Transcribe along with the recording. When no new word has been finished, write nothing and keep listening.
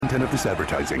content of this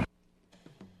advertising.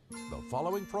 The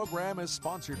following program is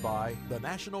sponsored by the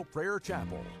National Prayer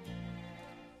Chapel.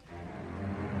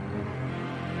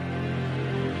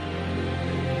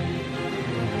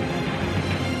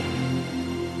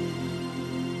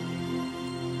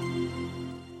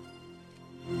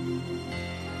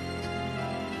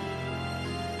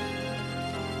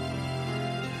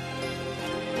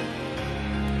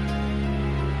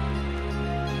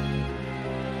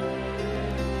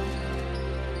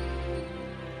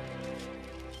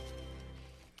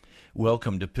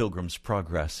 Welcome to Pilgrim's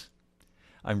Progress.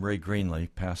 I'm Ray Greenley,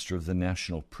 pastor of the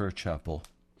National Prayer Chapel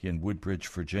in Woodbridge,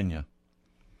 Virginia.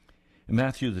 In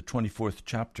Matthew, the 24th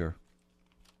chapter,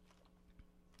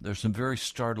 there's some very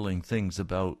startling things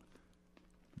about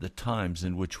the times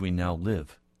in which we now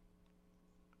live.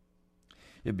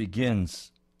 It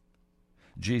begins,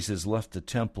 Jesus left the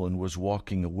temple and was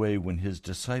walking away when his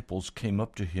disciples came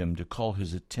up to him to call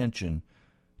his attention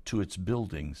to its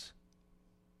buildings.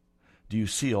 "Do you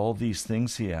see all these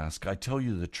things?" he asked. "I tell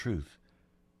you the truth.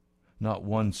 Not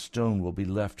one stone will be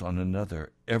left on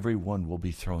another. Every one will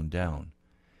be thrown down."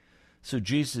 So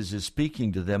Jesus is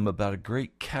speaking to them about a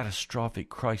great catastrophic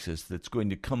crisis that's going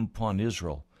to come upon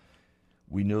Israel.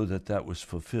 We know that that was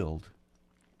fulfilled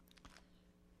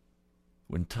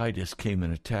when Titus came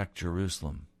and attacked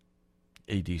Jerusalem,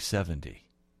 AD 70,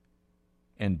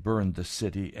 and burned the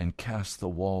city and cast the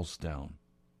walls down.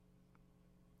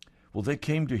 Well, they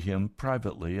came to him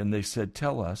privately, and they said,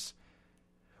 "Tell us,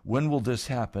 when will this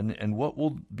happen, and what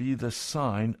will be the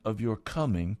sign of your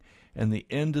coming and the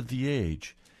end of the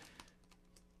age?"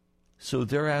 So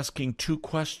they're asking two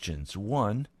questions.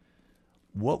 One,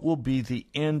 what will be the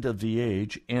end of the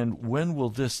age, and when will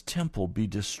this temple be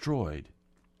destroyed?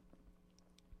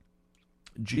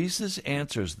 Jesus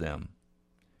answers them,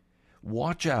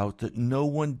 "Watch out that no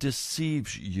one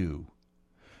deceives you.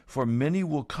 For many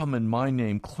will come in my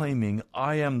name, claiming,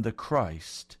 'I am the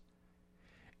Christ,'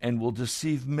 and will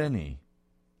deceive many.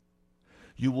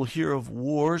 You will hear of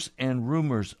wars and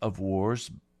rumors of wars,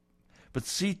 but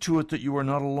see to it that you are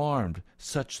not alarmed.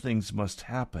 Such things must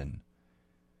happen,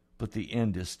 but the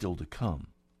end is still to come.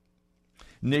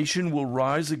 Nation will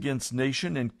rise against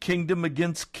nation, and kingdom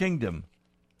against kingdom."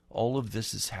 All of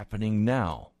this is happening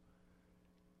now.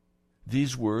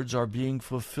 These words are being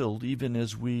fulfilled even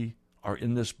as we are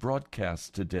in this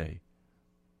broadcast today.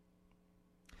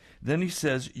 Then he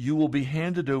says, "You will be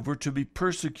handed over to be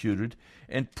persecuted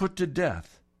and put to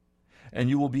death, and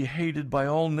you will be hated by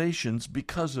all nations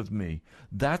because of me."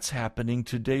 That's happening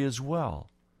today as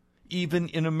well. Even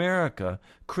in America,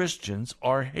 Christians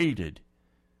are hated,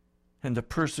 and the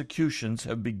persecutions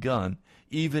have begun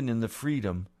even in the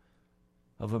freedom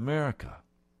of America.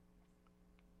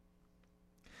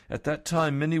 At that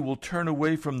time, many will turn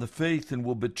away from the faith and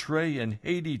will betray and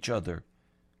hate each other.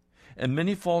 And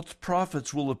many false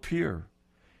prophets will appear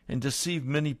and deceive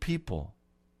many people.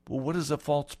 Well, what is a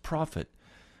false prophet?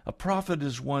 A prophet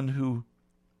is one who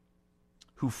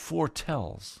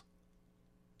foretells.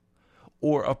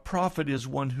 Or a prophet is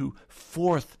one who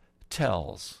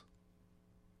forthtells.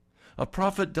 A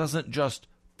prophet doesn't just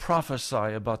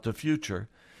prophesy about the future.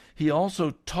 He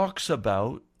also talks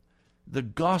about the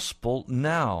gospel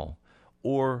now,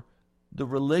 or the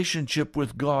relationship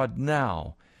with God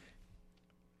now.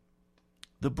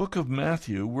 The book of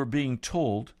Matthew, we're being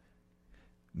told,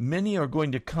 many are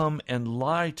going to come and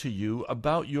lie to you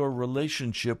about your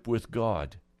relationship with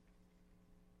God.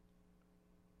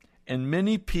 And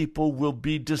many people will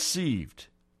be deceived.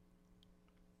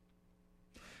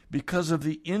 Because of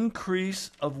the increase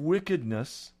of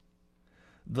wickedness,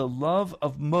 the love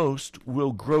of most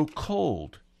will grow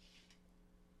cold.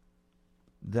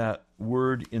 That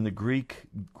word in the Greek,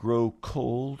 grow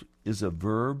cold, is a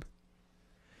verb.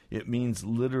 It means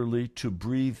literally to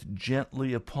breathe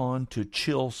gently upon, to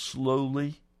chill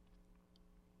slowly.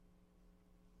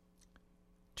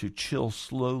 To chill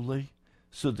slowly,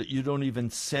 so that you don't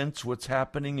even sense what's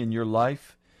happening in your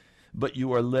life, but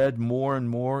you are led more and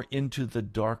more into the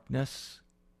darkness.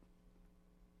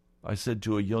 I said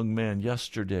to a young man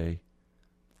yesterday,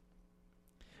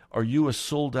 "Are you a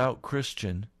sold-out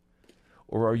Christian,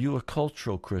 or are you a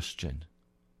cultural Christian?"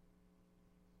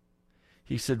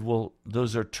 He said, "Well,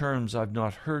 those are terms I've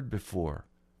not heard before.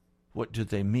 What do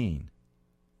they mean?"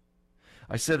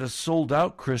 I said, "A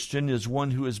sold-out Christian is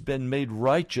one who has been made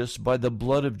righteous by the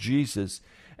blood of Jesus,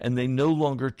 and they no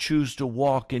longer choose to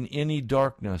walk in any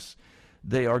darkness.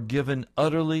 They are given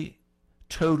utterly,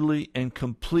 totally, and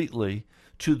completely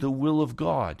to the will of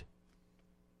God."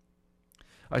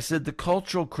 I said, "The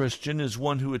cultural Christian is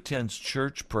one who attends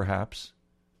church, perhaps,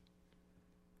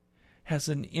 has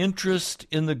an interest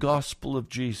in the gospel of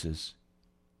Jesus,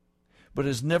 but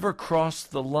has never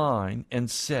crossed the line and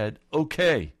said,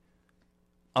 okay,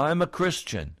 I'm a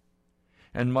Christian,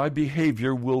 and my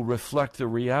behavior will reflect the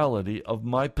reality of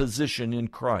my position in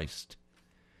Christ.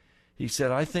 He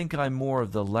said, I think I'm more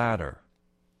of the latter.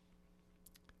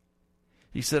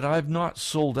 He said, I've not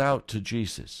sold out to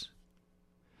Jesus.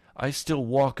 I still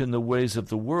walk in the ways of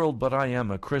the world, but I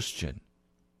am a Christian.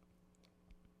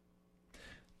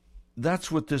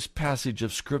 That's what this passage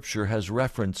of Scripture has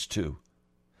reference to.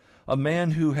 A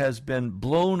man who has been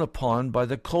blown upon by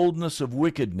the coldness of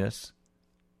wickedness,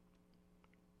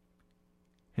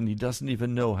 and he doesn't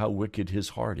even know how wicked his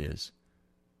heart is,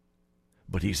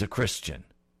 but he's a Christian.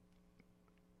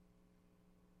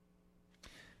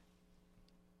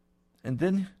 And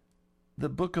then the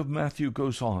book of Matthew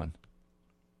goes on.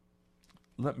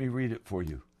 Let me read it for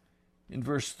you. In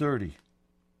verse 30,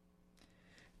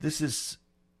 this is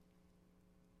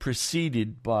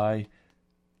preceded by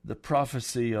the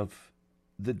prophecy of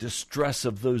the distress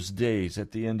of those days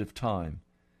at the end of time.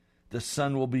 The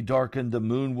sun will be darkened, the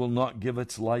moon will not give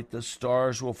its light, the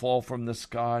stars will fall from the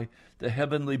sky, the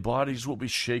heavenly bodies will be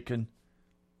shaken.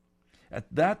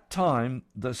 At that time,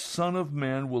 the Son of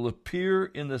Man will appear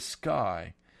in the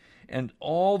sky, and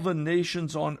all the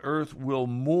nations on earth will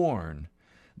mourn.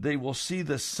 They will see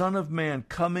the Son of Man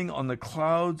coming on the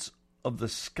clouds of the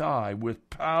sky with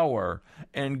power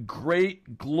and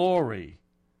great glory.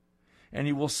 And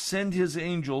he will send his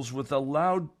angels with a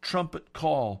loud trumpet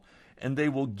call, and they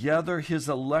will gather his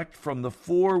elect from the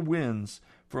four winds,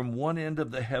 from one end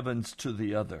of the heavens to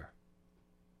the other.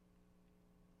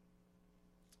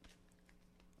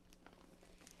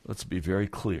 Let's be very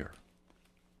clear.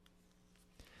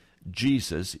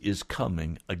 Jesus is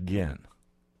coming again.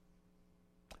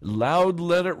 Loud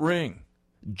let it ring.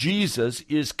 Jesus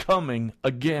is coming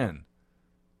again.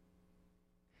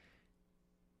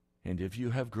 And if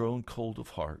you have grown cold of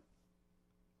heart,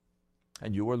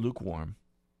 and you are lukewarm,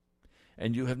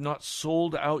 and you have not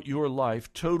sold out your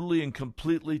life totally and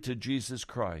completely to Jesus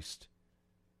Christ,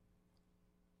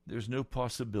 there's no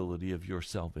possibility of your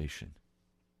salvation.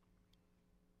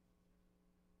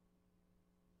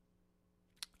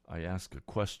 I asked a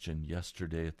question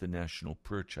yesterday at the National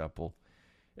Prayer Chapel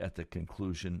at the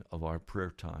conclusion of our prayer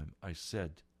time. I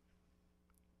said,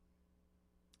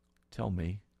 tell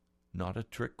me, not a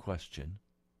trick question,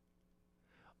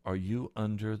 are you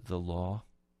under the law?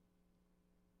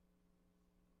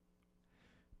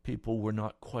 People were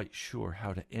not quite sure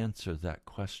how to answer that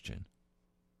question.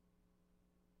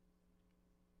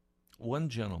 One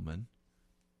gentleman,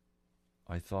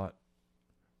 I thought,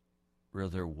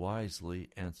 rather wisely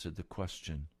answered the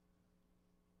question.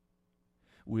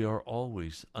 We are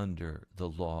always under the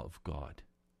law of God.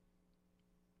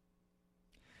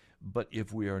 But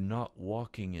if we are not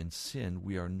walking in sin,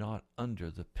 we are not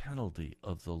under the penalty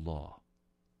of the law.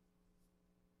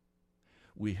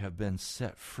 We have been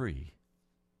set free.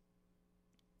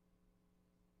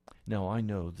 Now, I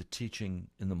know the teaching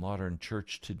in the modern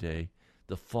church today,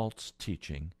 the false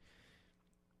teaching,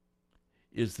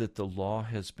 is that the law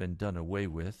has been done away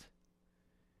with,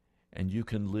 and you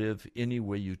can live any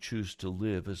way you choose to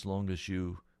live as long as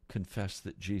you confess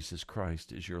that Jesus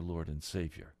Christ is your Lord and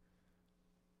Savior.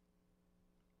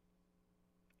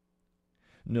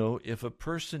 No, if a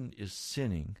person is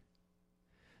sinning,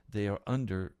 they are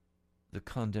under the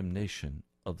condemnation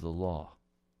of the law.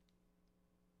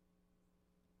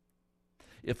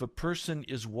 If a person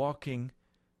is walking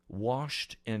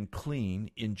washed and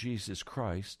clean in Jesus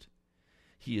Christ,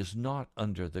 he is not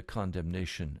under the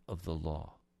condemnation of the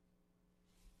law.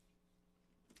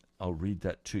 I'll read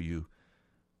that to you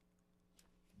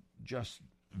just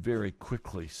very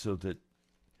quickly so that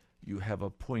you have a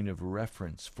point of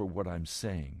reference for what I'm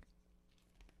saying.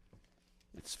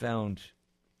 It's found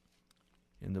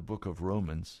in the book of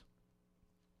Romans,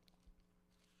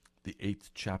 the 8th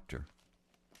chapter.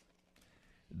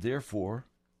 Therefore,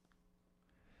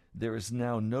 there is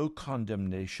now no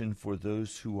condemnation for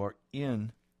those who are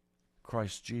in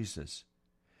Christ Jesus,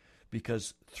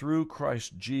 because through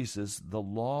Christ Jesus the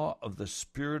law of the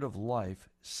Spirit of life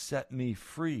set me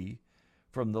free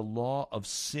from the law of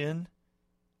sin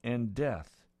and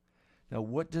death. Now,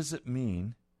 what does it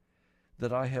mean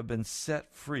that I have been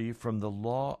set free from the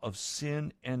law of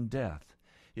sin and death?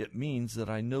 It means that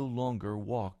I no longer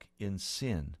walk in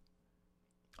sin.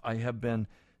 I have been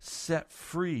set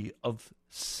free of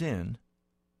sin,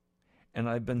 and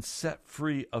I've been set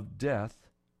free of death,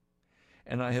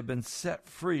 and I have been set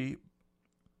free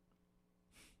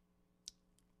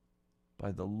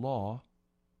by the law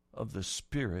of the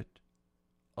Spirit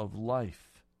of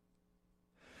life.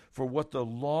 For what the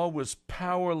law was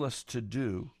powerless to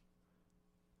do,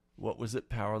 What was it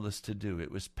powerless to do?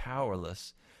 It was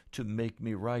powerless to make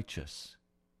me righteous.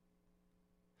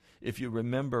 If you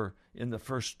remember in the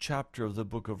first chapter of the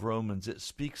book of Romans, it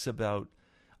speaks about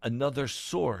another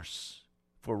source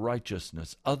for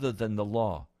righteousness other than the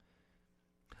law.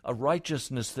 A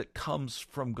righteousness that comes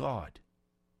from God,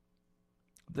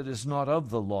 that is not of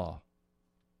the law.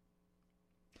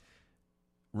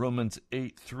 Romans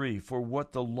 8:3, for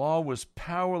what the law was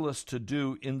powerless to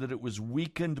do in that it was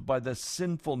weakened by the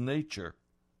sinful nature,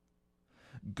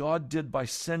 God did by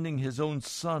sending his own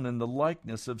Son in the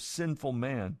likeness of sinful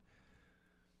man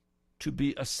to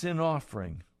be a sin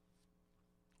offering,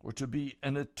 or to be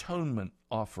an atonement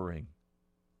offering.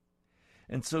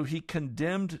 And so he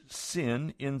condemned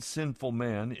sin in sinful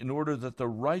man in order that the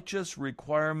righteous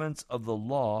requirements of the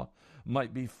law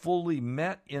might be fully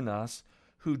met in us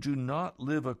who do not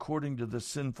live according to the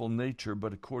sinful nature,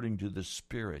 but according to the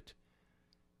Spirit.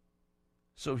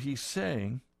 So he's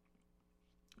saying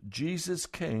Jesus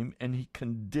came and he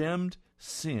condemned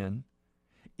sin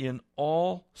in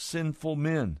all sinful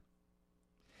men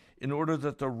in order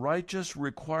that the righteous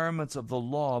requirements of the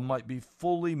law might be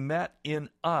fully met in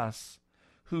us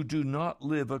who do not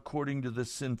live according to the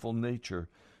sinful nature,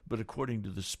 but according to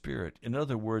the Spirit. In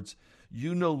other words,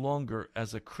 you no longer,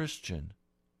 as a Christian,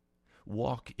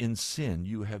 walk in sin.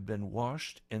 You have been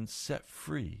washed and set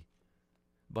free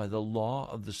by the law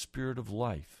of the Spirit of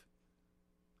life.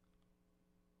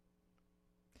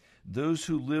 Those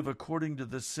who live according to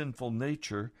the sinful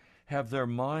nature have their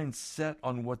minds set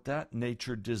on what that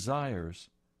nature desires.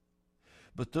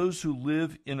 But those who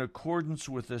live in accordance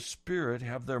with the Spirit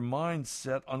have their minds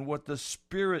set on what the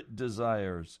Spirit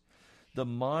desires. The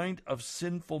mind of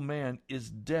sinful man is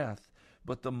death,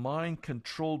 but the mind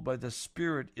controlled by the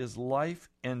Spirit is life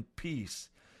and peace.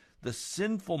 The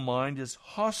sinful mind is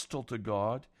hostile to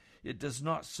God. It does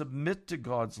not submit to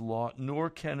God's law, nor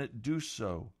can it do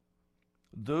so.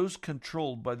 Those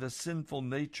controlled by the sinful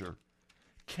nature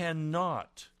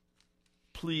cannot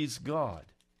please God.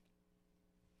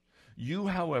 You,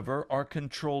 however, are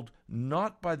controlled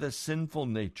not by the sinful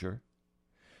nature,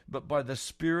 but by the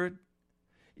Spirit,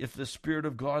 if the Spirit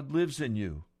of God lives in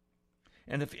you.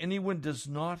 And if anyone does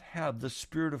not have the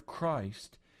Spirit of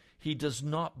Christ, he does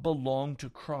not belong to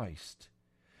Christ.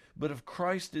 But if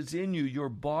Christ is in you, your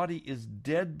body is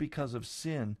dead because of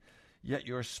sin, yet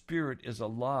your spirit is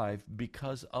alive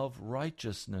because of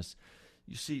righteousness.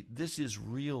 You see, this is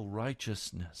real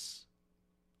righteousness.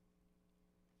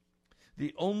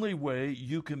 The only way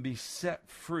you can be set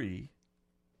free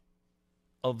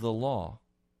of the law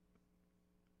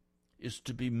is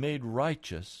to be made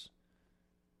righteous,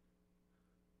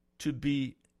 to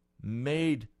be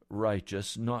made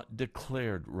righteous, not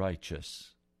declared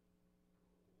righteous.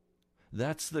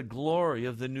 That's the glory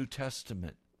of the New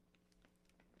Testament.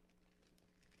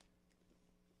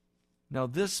 Now,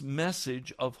 this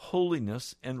message of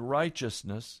holiness and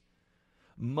righteousness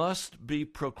must be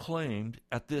proclaimed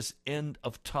at this end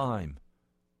of time.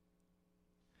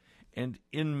 And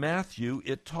in Matthew,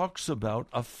 it talks about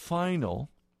a final,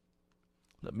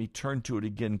 let me turn to it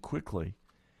again quickly.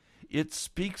 It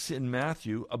speaks in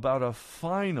Matthew about a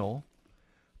final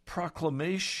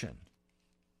proclamation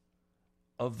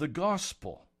of the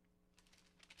gospel.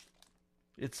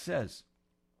 It says,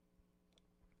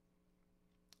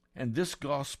 and this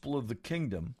gospel of the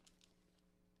kingdom,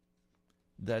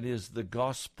 that is the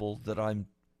gospel that I'm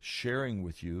sharing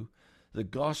with you, the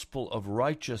gospel of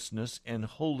righteousness and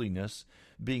holiness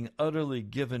being utterly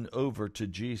given over to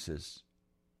Jesus.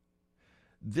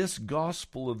 This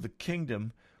gospel of the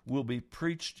kingdom will be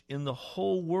preached in the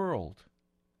whole world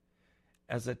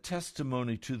as a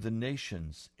testimony to the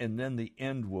nations, and then the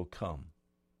end will come.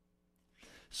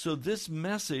 So this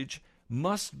message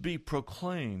must be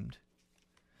proclaimed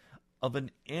of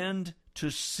an end to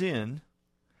sin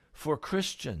for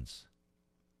Christians.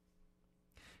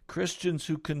 Christians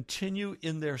who continue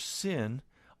in their sin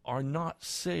are not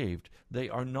saved. They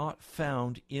are not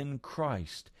found in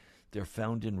Christ. They're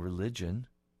found in religion.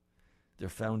 They're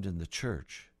found in the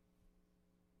church.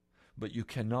 But you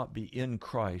cannot be in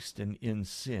Christ and in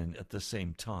sin at the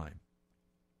same time.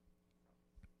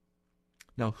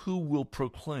 Now, who will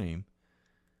proclaim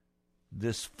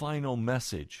this final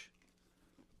message,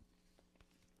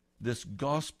 this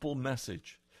gospel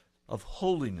message of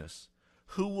holiness?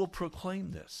 Who will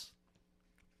proclaim this?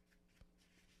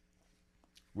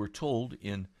 We're told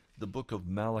in the book of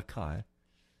Malachi,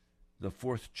 the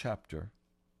 4th chapter.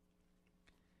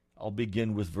 I'll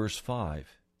begin with verse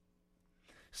 5.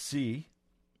 See,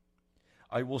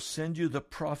 I will send you the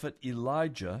prophet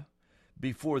Elijah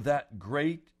before that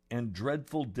great and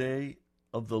dreadful day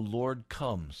of the Lord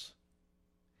comes.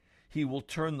 He will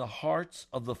turn the hearts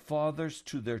of the fathers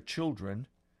to their children,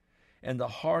 and the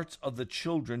hearts of the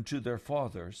children to their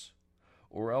fathers,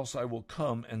 or else I will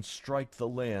come and strike the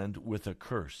land with a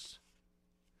curse.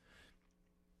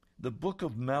 The book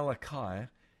of Malachi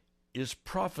is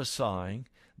prophesying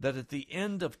that at the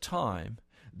end of time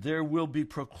there will be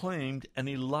proclaimed an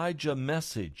Elijah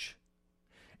message.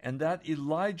 And that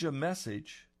Elijah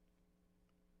message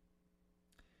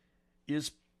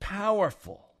is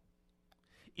powerful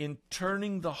in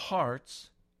turning the hearts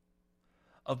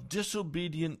of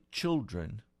disobedient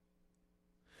children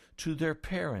to their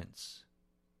parents.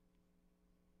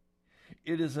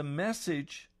 It is a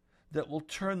message that will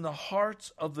turn the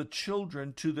hearts of the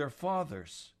children to their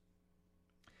fathers,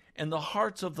 and the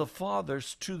hearts of the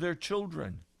fathers to their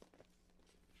children.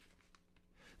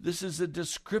 This is a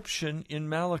description in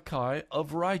Malachi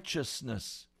of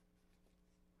righteousness,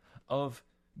 of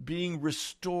being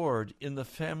restored in the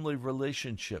family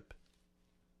relationship,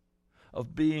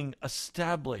 of being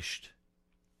established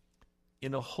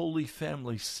in a holy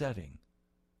family setting.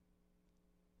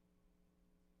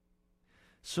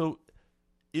 So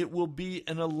it will be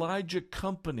an Elijah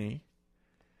company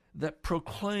that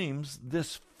proclaims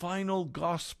this final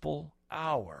gospel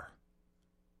hour.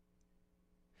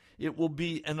 It will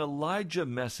be an Elijah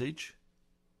message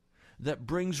that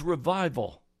brings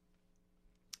revival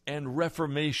and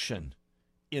reformation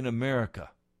in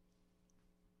America.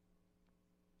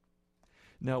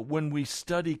 Now, when we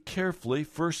study carefully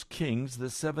 1 Kings, the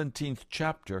 17th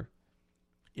chapter,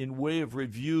 in way of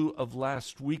review of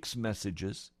last week's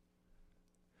messages,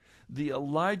 the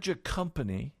Elijah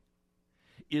company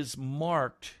is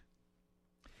marked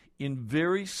in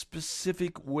very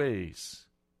specific ways.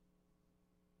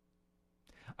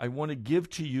 I want to give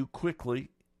to you quickly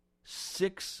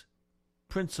 6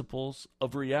 principles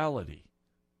of reality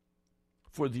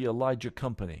for the Elijah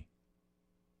company.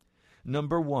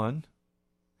 Number 1,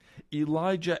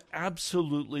 Elijah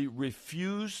absolutely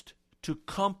refused to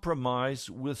compromise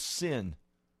with sin.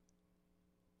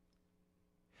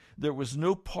 There was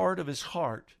no part of his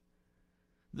heart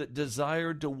that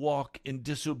desired to walk in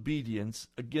disobedience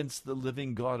against the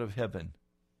living God of heaven.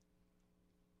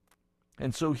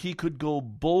 And so he could go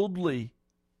boldly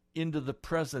into the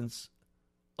presence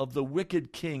of the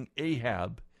wicked king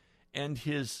Ahab and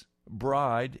his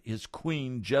bride, his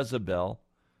queen Jezebel,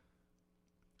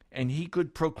 and he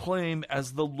could proclaim,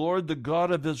 "As the Lord, the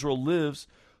God of Israel lives,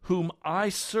 whom I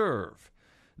serve,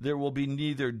 there will be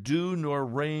neither dew nor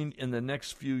rain in the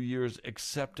next few years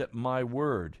except at my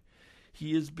word."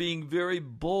 He is being very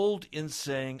bold in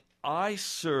saying, "I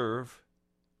serve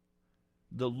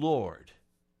the Lord,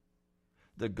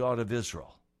 the God of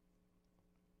Israel.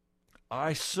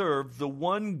 I serve the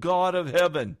one God of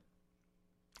heaven,"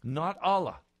 not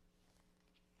Allah,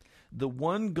 the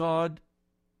one God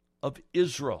of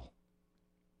Israel.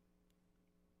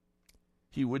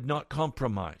 He would not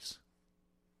compromise.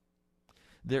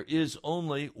 There is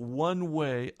only one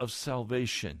way of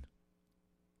salvation.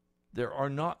 There are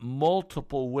not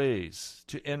multiple ways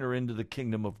to enter into the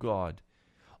kingdom of God.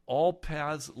 All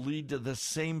paths lead to the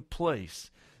same place.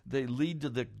 They lead to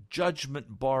the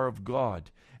judgment bar of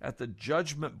God. At the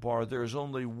judgment bar, there is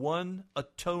only one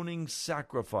atoning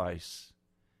sacrifice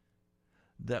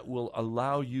that will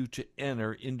allow you to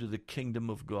enter into the kingdom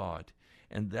of God,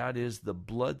 and that is the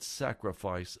blood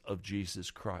sacrifice of Jesus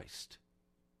Christ.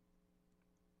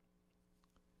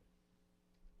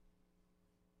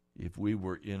 If we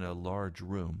were in a large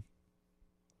room,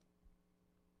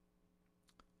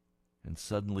 and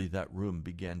suddenly that room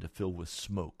began to fill with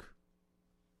smoke,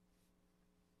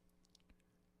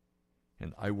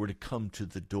 and I were to come to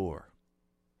the door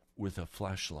with a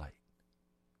flashlight,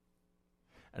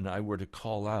 and I were to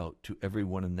call out to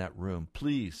everyone in that room,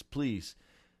 "Please, please,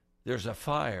 there's a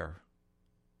fire.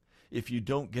 If you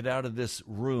don't get out of this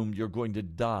room, you're going to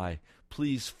die.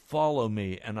 Please follow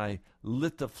me." And I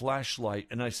lit the flashlight,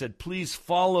 and I said, "Please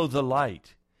follow the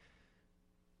light."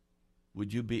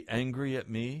 Would you be angry at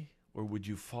me, or would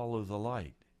you follow the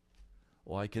light?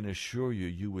 Well, I can assure you,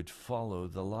 you would follow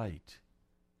the light.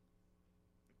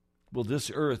 Well, this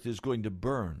earth is going to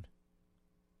burn.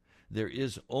 There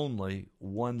is only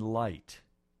one light.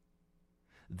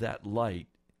 That light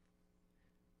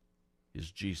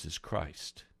is Jesus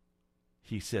Christ.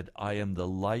 He said, "I am the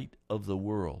light of the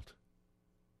world."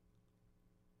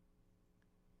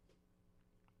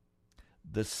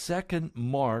 The second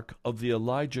mark of the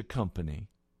Elijah company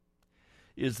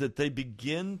is that they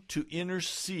begin to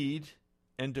intercede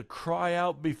and to cry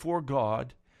out before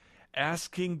God,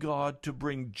 asking God to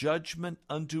bring judgment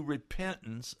unto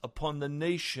repentance upon the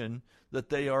nation that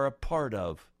they are a part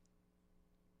of.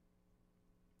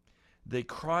 They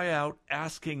cry out,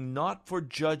 asking not for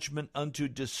judgment unto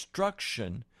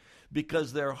destruction,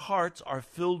 because their hearts are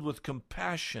filled with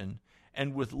compassion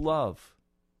and with love.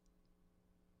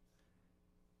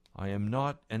 I am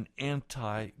not an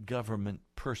anti-government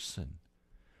person.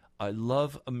 I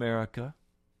love America.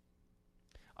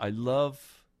 I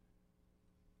love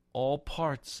all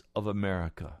parts of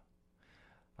America.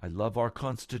 I love our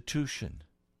Constitution.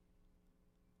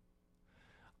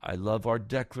 I love our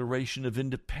Declaration of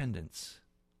Independence.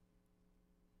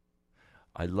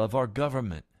 I love our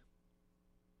government.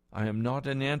 I am not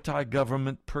an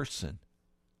anti-government person.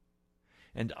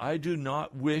 And I do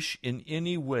not wish in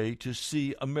any way to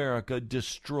see America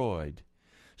destroyed.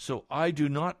 So I do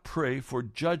not pray for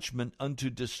judgment unto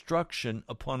destruction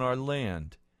upon our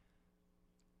land.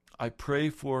 I pray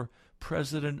for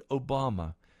President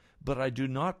Obama, but I do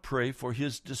not pray for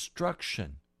his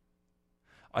destruction.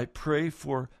 I pray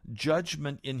for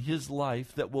judgment in his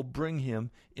life that will bring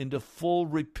him into full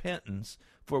repentance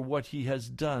for what he has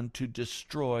done to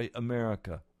destroy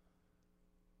America.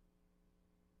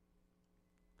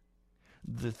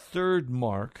 The third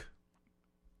mark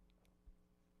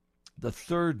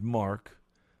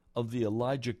of the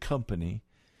Elijah Company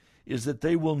is that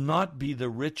they will not be the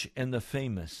rich and the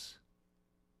famous.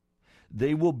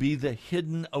 They will be the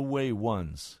hidden away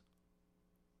ones.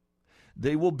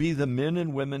 They will be the men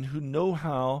and women who know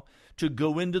how to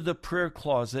go into the prayer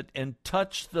closet and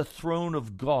touch the throne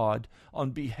of God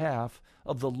on behalf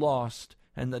of the lost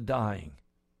and the dying.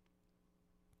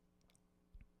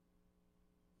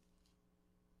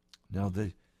 Now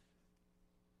the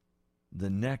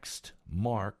next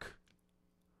mark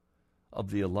of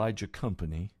the Elijah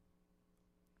Company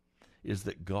is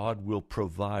that God will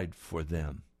provide for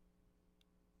them.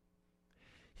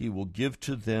 He will give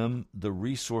to them the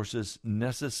resources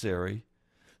necessary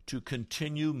to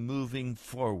continue moving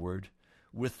forward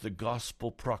with the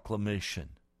gospel proclamation.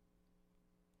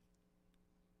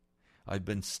 I've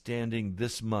been standing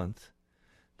this month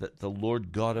that the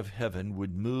Lord God of heaven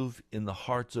would move in the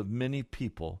hearts of many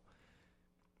people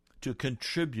to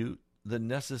contribute the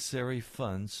necessary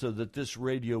funds so that this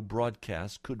radio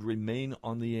broadcast could remain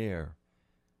on the air.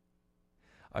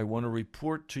 I want to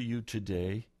report to you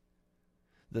today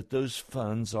that those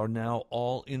funds are now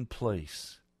all in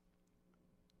place.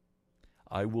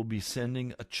 I will be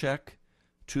sending a check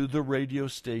to the radio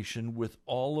station with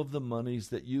all of the monies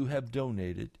that you have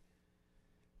donated,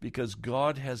 because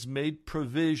God has made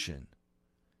provision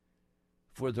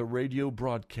for the radio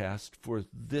broadcast for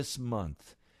this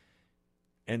month.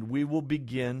 And we will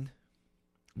begin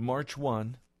March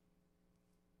 1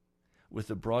 with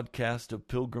the broadcast of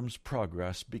Pilgrim's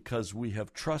Progress, because we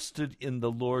have trusted in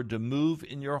the Lord to move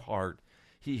in your heart.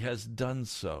 He has done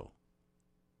so.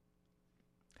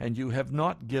 And you have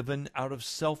not given out of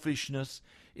selfishness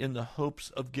in the hopes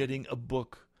of getting a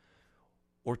book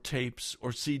or tapes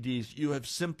or CDs. You have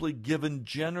simply given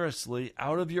generously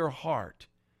out of your heart.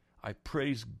 I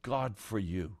praise God for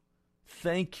you.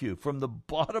 Thank you from the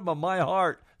bottom of my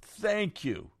heart. Thank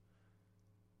you.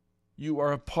 You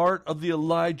are a part of the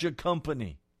Elijah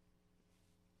Company.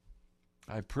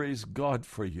 I praise God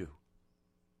for you.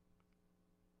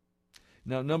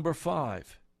 Now, number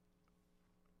 5.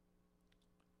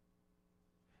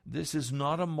 This is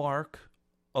not a mark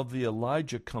of the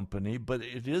Elijah Company, but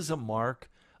it is a mark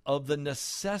of the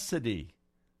necessity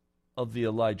of the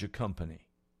Elijah Company.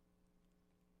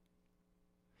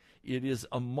 It is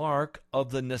a mark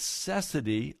of the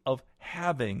necessity of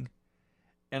having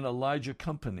an Elijah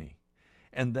Company.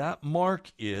 And that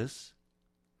mark is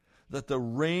that the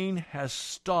rain has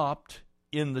stopped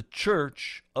in the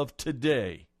church of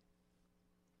today.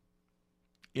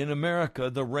 In America,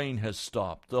 the rain has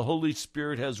stopped. The Holy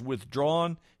Spirit has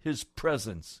withdrawn His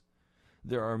presence.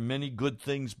 There are many good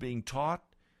things being taught.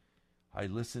 I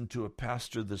listened to a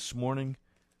pastor this morning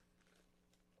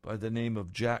by the name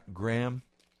of Jack Graham.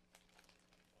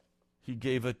 He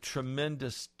gave a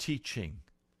tremendous teaching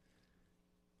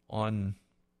on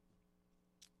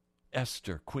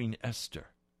Esther, Queen Esther.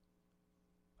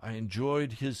 I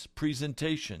enjoyed his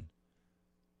presentation.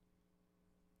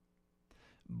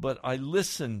 But I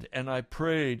listened and I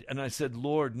prayed and I said,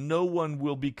 Lord, no one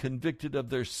will be convicted of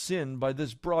their sin by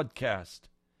this broadcast.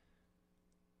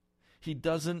 He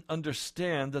doesn't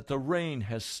understand that the rain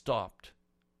has stopped,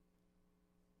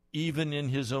 even in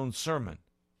his own sermon.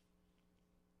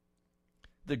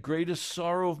 The greatest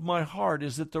sorrow of my heart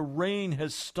is that the rain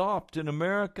has stopped in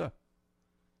America.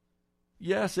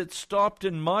 Yes, it stopped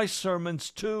in my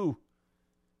sermons too.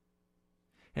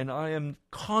 And I am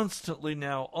constantly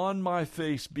now on my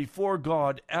face before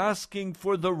God asking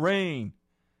for the rain.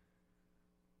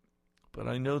 But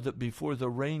I know that before the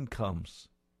rain comes,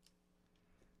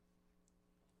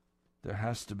 there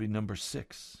has to be number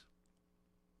 6.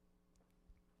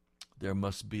 There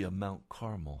must be a Mount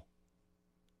Carmel.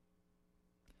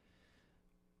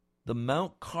 The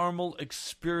Mount Carmel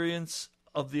experience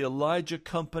of the Elijah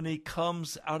Company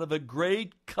comes out of a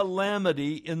great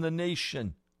calamity in the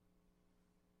nation.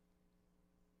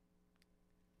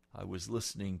 I was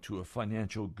listening to a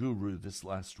financial guru this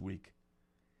last week,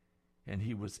 and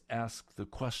he was asked the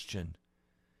question,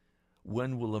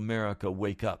 when will America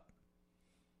wake up?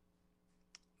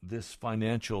 This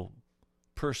financial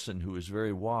person who is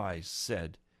very wise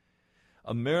said,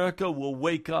 America will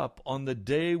wake up on the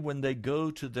day when they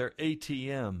go to their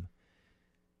ATM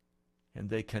and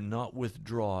they cannot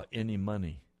withdraw any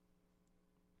money.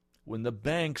 When the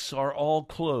banks are all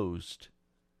closed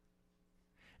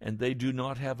and they do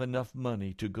not have enough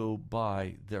money to go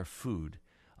buy their food,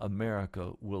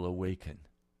 America will awaken,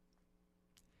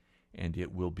 and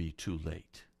it will be too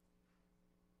late.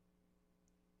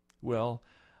 Well,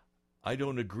 I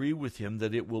don't agree with him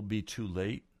that it will be too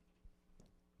late,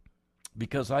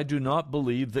 because I do not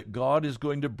believe that God is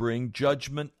going to bring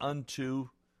judgment unto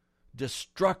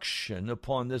destruction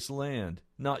upon this land.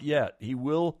 Not yet. He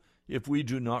will, if we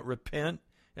do not repent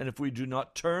and if we do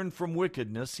not turn from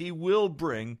wickedness, he will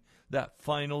bring that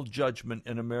final judgment,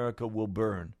 and America will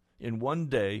burn. In one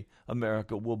day,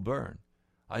 America will burn.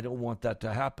 I don't want that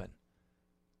to happen.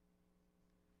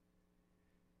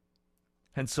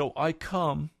 And so I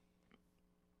come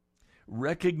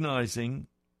recognizing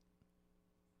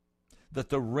that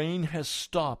the rain has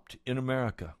stopped in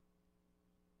America.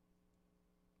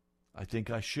 I think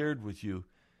I shared with you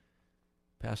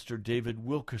Pastor David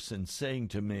Wilkerson saying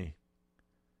to me,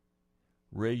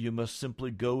 Ray, you must simply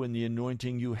go in the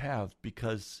anointing you have,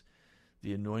 because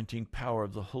the anointing power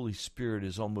of the Holy Spirit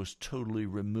is almost totally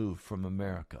removed from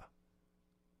America.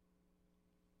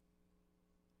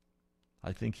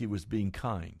 I think he was being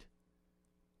kind.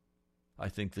 I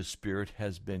think the Spirit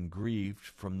has been grieved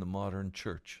from the modern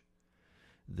church.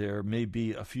 There may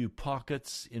be a few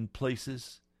pockets in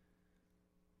places.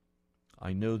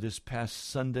 I know this past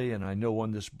Sunday, and I know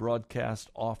on this broadcast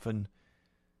often,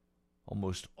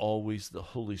 almost always, the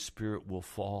Holy Spirit will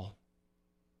fall,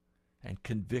 and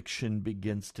conviction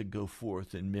begins to go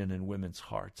forth in men and women's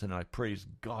hearts, and I praise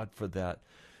God for that.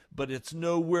 But it's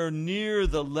nowhere near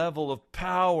the level of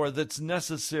power that's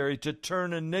necessary to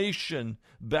turn a nation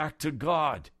back to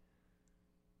God.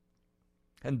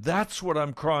 And that's what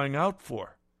I'm crying out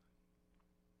for.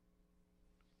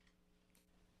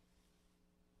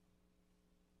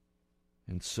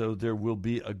 And so there will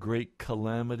be a great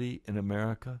calamity in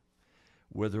America,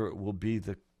 whether it will be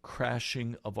the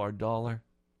crashing of our dollar,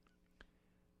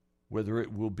 whether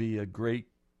it will be a great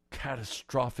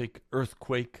catastrophic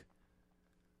earthquake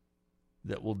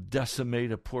that will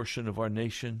decimate a portion of our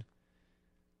nation.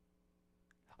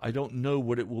 I don't know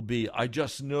what it will be. I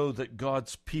just know that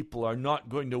God's people are not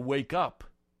going to wake up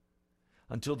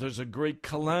until there's a great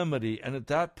calamity, and at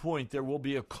that point there will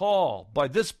be a call by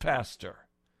this pastor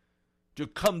to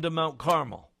come to Mount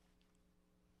Carmel.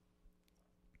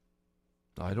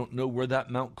 I don't know where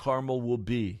that Mount Carmel will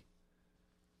be,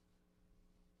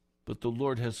 but the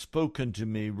Lord has spoken to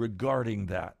me regarding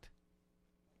that.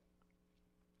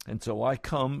 And so I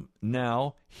come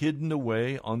now, hidden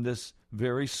away on this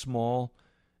very small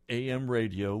AM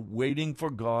radio, waiting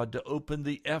for God to open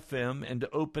the FM and to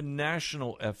open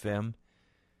national FM.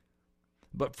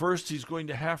 But first, he's going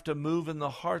to have to move in the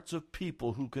hearts of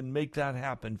people who can make that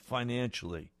happen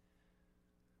financially.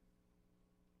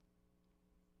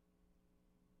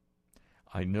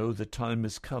 I know the time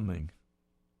is coming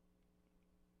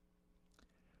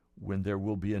when there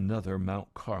will be another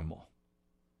Mount Carmel.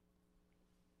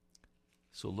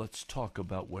 So let's talk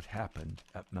about what happened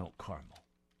at Mount Carmel.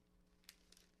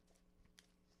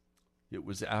 It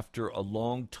was after a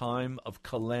long time of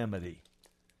calamity.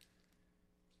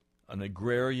 An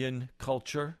agrarian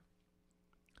culture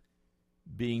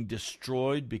being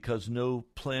destroyed because no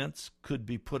plants could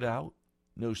be put out,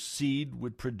 no seed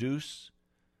would produce,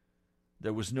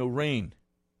 there was no rain.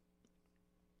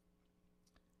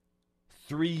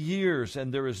 3 years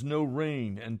and there is no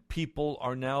rain, and people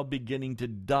are now beginning to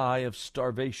die of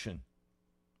starvation.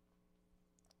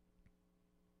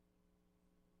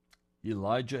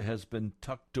 Elijah has been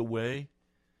tucked away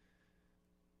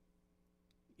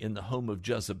in the home of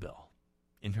Jezebel,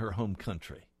 in her home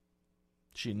country.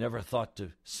 She never thought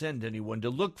to send anyone to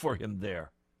look for him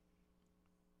there.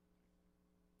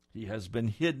 He has been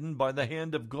hidden by the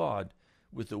hand of God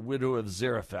with the widow of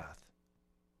Zarephath.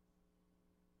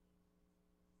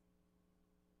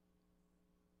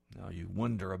 Now you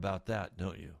wonder about that,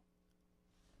 don't you?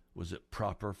 Was it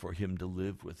proper for him to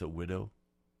live with a widow?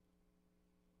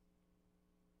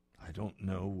 I don't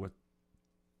know what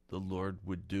the Lord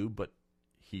would do, but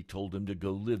he told him to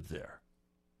go live there.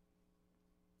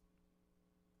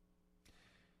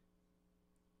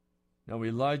 Now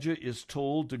Elijah is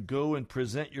told to go and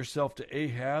present yourself to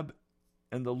Ahab,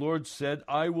 and the Lord said,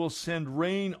 I will send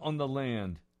rain on the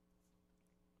land.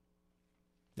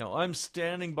 Now I'm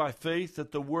standing by faith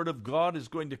that the word of God is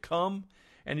going to come,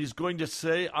 and he's going to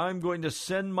say, I'm going to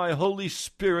send my Holy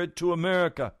Spirit to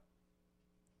America.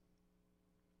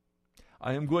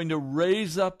 I am going to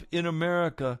raise up in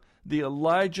America the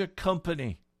Elijah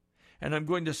Company, and I'm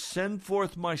going to send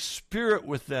forth my Spirit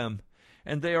with them,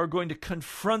 and they are going to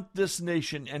confront this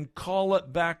nation and call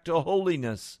it back to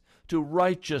holiness, to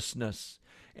righteousness,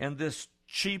 and this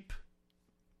cheap,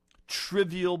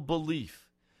 trivial belief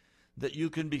that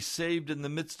you can be saved in the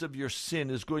midst of your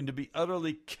sin is going to be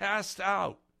utterly cast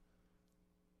out.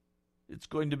 It's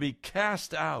going to be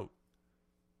cast out.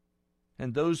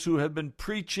 And those who have been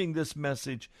preaching this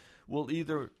message will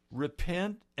either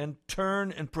repent and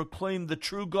turn and proclaim the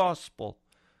true gospel,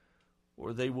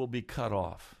 or they will be cut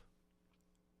off.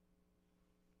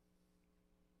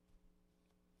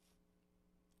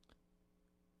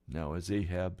 Now, as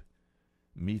Ahab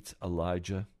meets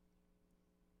Elijah,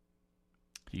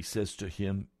 he says to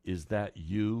him, Is that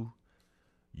you,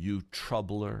 you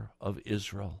troubler of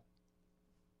Israel?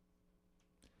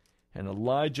 And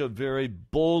Elijah very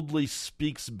boldly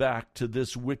speaks back to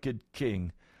this wicked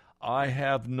king, I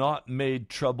have not made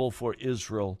trouble for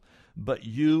Israel, but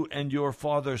you and your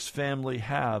father's family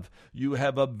have. You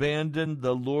have abandoned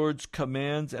the Lord's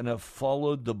commands and have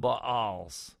followed the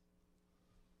Baals.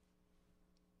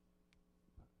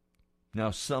 Now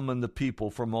summon the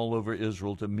people from all over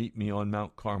Israel to meet me on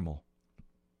Mount Carmel,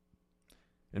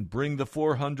 and bring the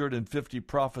 450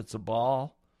 prophets of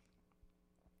Baal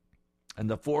and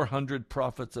the 400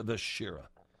 prophets of Asherah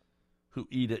who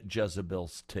eat at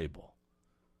Jezebel's table.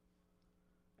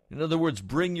 In other words,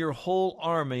 bring your whole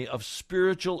army of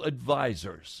spiritual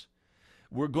advisors.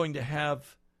 We're going to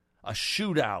have a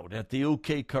shootout at the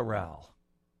OK Corral.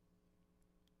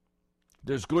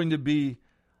 There's going to be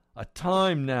a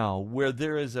time now where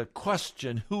there is a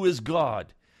question, who is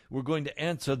God? We're going to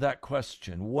answer that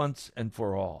question once and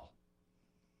for all.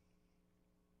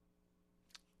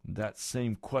 That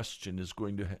same question is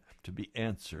going to have to be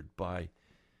answered by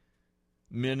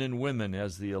men and women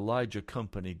as the Elijah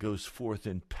Company goes forth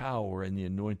in power and the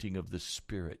anointing of the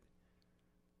Spirit.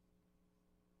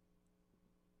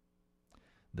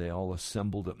 They all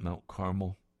assembled at Mount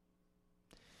Carmel.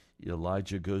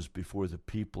 Elijah goes before the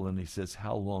people and he says,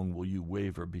 How long will you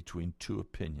waver between two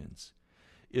opinions?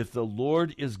 If the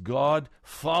Lord is God,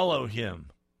 follow him.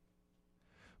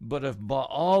 But if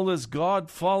Baal is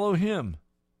God, follow him.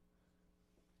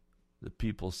 The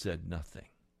people said nothing.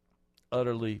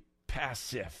 Utterly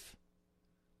passive.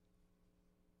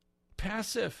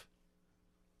 Passive.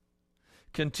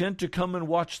 Content to come and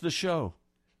watch the show.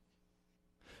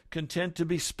 Content to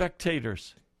be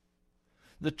spectators.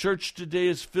 The church today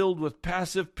is filled with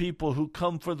passive people who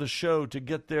come for the show to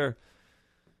get their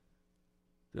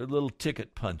little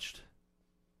ticket punched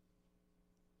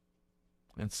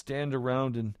and stand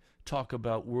around and talk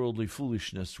about worldly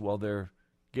foolishness while they're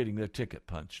getting their ticket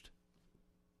punched.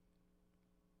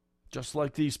 Just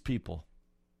like these people.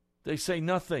 They say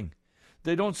nothing.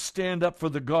 They don't stand up for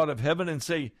the God of heaven and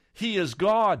say, He is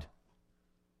God.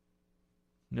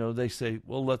 No, they say,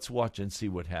 well, let's watch and see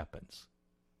what happens.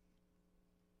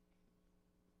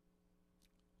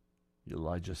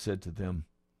 Elijah said to them,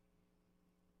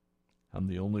 I'm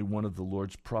the only one of the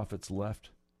Lord's prophets left.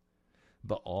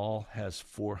 Baal has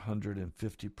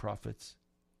 450 prophets.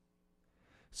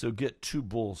 So get 2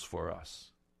 bulls for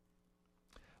us.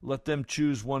 Let them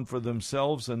choose one for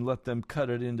themselves, and let them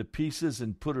cut it into pieces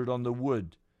and put it on the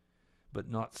wood, but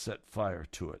not set fire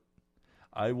to it.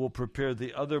 I will prepare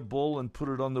the other bull and put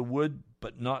it on the wood,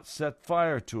 but not set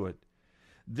fire to it.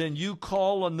 Then you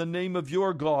call on the name of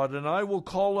your God, and I will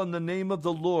call on the name of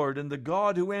the Lord, and the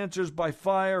God who answers by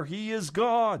fire, He is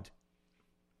God.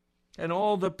 And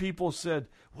all the people said,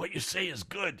 What you say is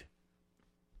good.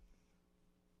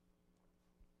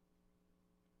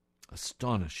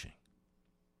 Astonishing.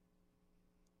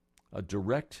 A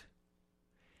direct,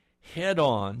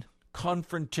 head-on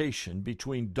confrontation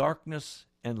between darkness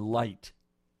and light.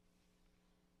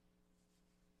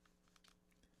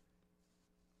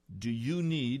 Do you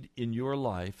need in your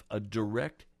life a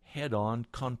direct, head-on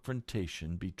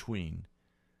confrontation between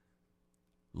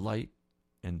light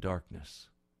and darkness?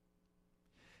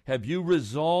 Have you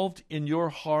resolved in your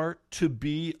heart to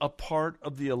be a part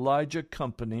of the Elijah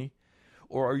Company,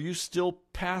 Or are you still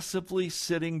passively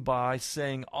sitting by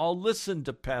saying, I'll listen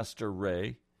to Pastor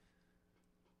Ray,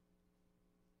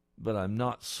 but I'm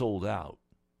not sold out?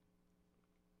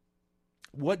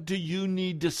 What do you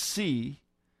need to see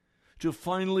to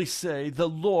finally say, the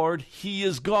Lord, He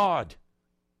is God?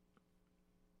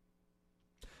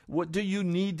 What do you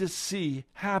need to see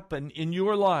happen in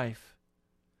your life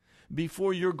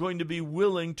before you're going to be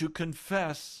willing to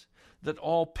confess that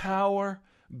all power,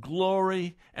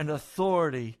 glory, and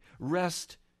authority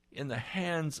rest in the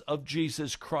hands of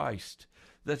Jesus Christ,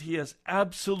 that He has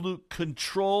absolute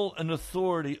control and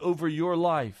authority over your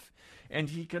life, and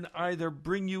He can either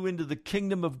bring you into the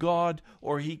kingdom of God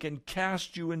or He can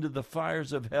cast you into the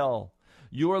fires of hell?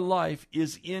 Your life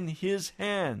is in His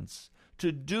hands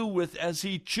to do with as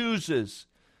He chooses.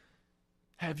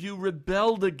 Have you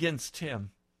rebelled against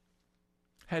Him?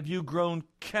 Have you grown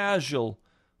casual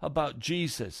about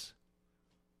Jesus?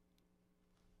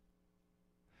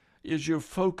 Is your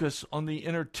focus on the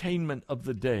entertainment of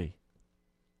the day,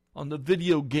 on the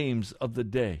video games of the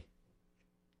day?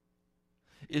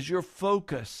 Is your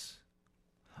focus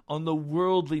on the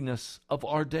worldliness of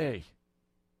our day?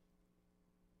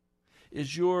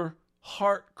 Is your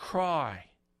heart cry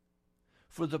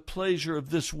for the pleasure of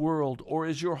this world, or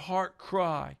is your heart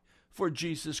cry for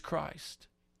Jesus Christ?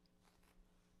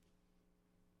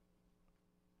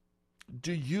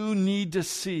 Do you need to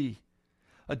see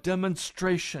a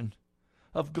demonstration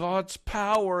of God's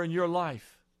power in your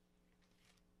life?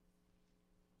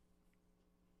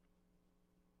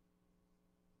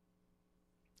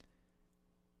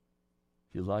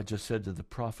 Elijah said to the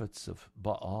prophets of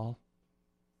Baal,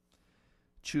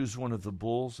 choose one of the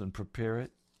bulls and prepare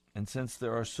it, and since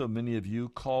there are so many of you,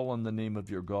 call on the name of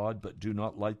your God, but do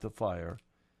not light the fire.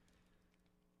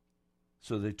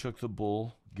 So they took the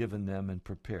bull given them and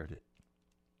prepared it.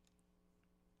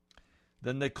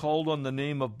 Then they called on the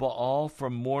name of Baal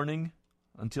from morning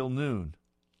until noon.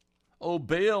 "O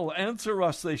Baal, answer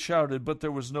us," they shouted, but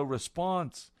there was no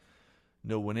response.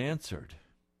 No one answered.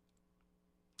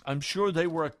 I'm sure they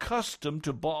were accustomed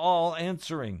to Baal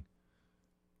answering,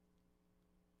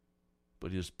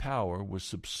 but his power was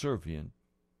subservient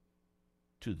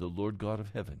to the Lord God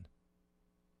of heaven.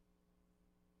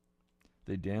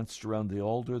 They danced around the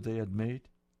altar they had made,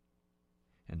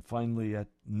 and finally at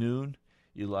noon,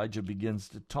 Elijah begins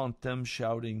to taunt them,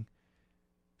 shouting,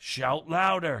 "Shout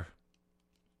louder!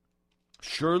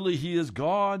 Surely he is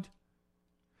God.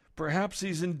 Perhaps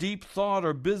he's in deep thought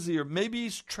or busy, or maybe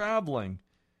he's traveling.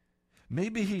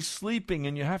 Maybe he's sleeping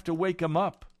and you have to wake him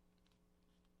up."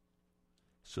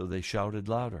 So they shouted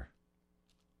louder.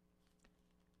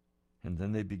 And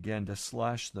then they began to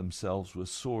slash themselves with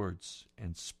swords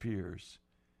and spears,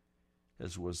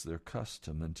 as was their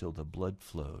custom, until the blood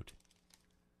flowed.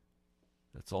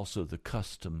 That's also the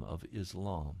custom of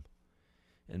Islam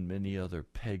and many other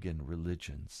pagan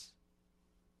religions.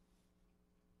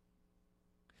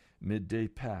 Midday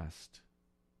passed.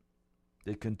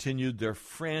 They continued their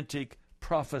frantic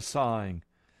prophesying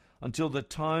until the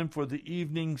time for the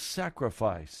evening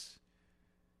sacrifice.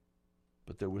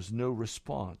 But there was no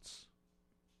response.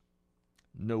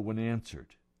 No one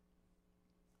answered.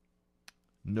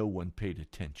 No one paid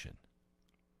attention.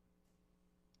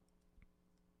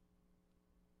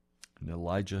 And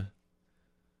Elijah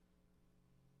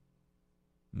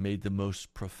made the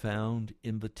most profound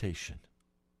invitation.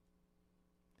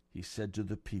 He said to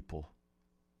the people,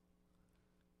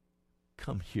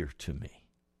 "Come here to me."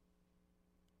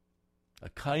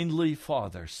 A kindly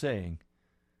father saying,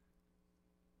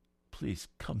 "Please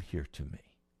come here to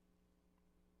me."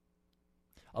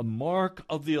 A mark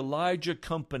of the Elijah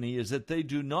company is that they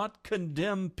do not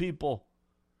condemn people,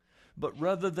 but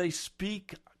rather they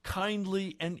speak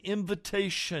kindly an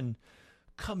invitation.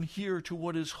 Come here to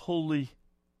what is holy.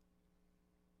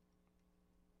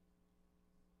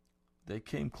 They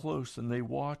came close and they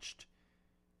watched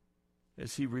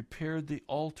as he repaired the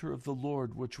altar of the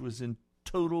Lord, which was in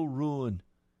total ruin.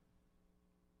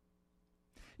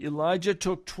 Elijah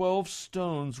took 12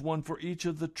 stones, one for each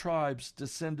of the tribes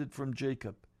descended from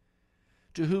Jacob,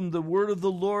 to whom the word of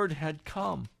the Lord had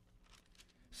come,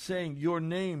 saying, "Your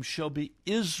name shall be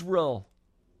Israel."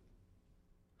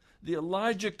 The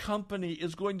Elijah company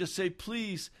is going to say,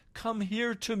 "Please come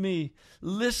here to me.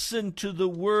 Listen to the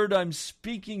word I'm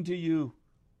speaking to you.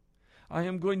 I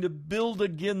am going to build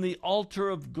again the altar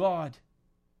of God.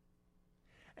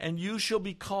 And you shall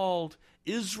be called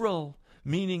Israel,"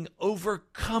 meaning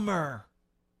overcomer.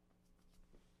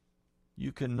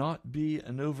 You cannot be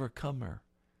an overcomer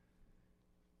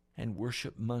and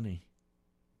worship money,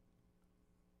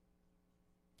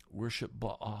 worship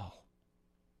Baal.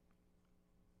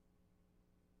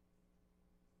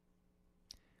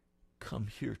 Come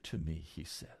here to me, he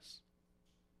says.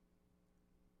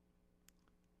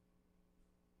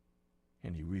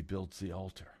 And he rebuilds the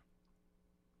altar.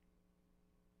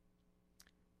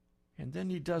 And then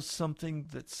he does something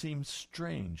that seems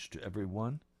strange to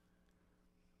everyone.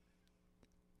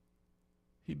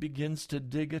 He begins to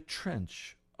dig a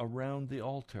trench around the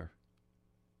altar.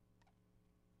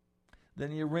 Then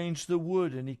he arranged the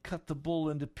wood, and he cut the bull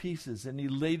into pieces, and he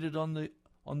laid it on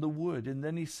the wood. And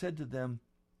then he said to them,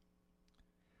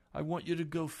 I want you to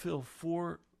go fill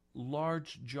 4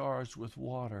 large jars with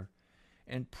water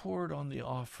and pour it on the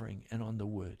offering and on the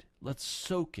wood. Let's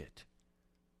soak it.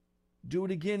 Do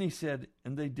it again, he said.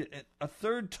 And they did. A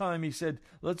third time, he said,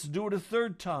 let's do it a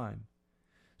third time.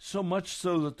 So much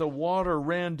so that the water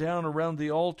ran down around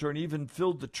the altar and even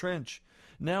filled the trench.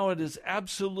 Now it is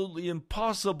absolutely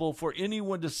impossible for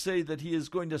anyone to say that he is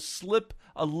going to slip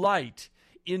a light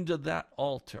into that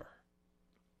altar.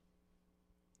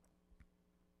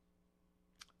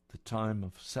 The time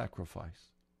of sacrifice,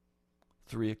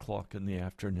 3:00 in the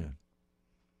afternoon.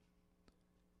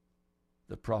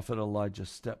 The prophet Elijah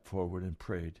stepped forward and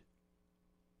prayed,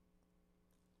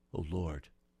 O Lord,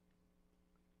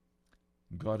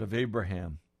 God of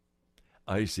Abraham,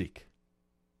 Isaac,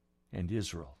 and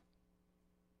Israel,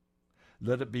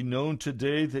 let it be known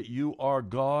today that you are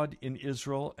God in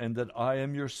Israel, and that I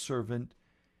am your servant,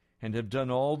 and have done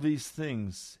all these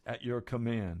things at your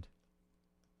command.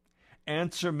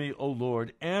 Answer me, O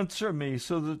Lord, answer me,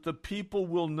 so that the people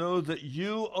will know that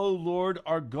you, O Lord,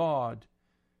 are God,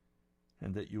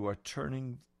 and that you are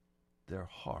turning their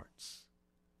hearts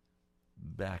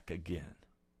back again.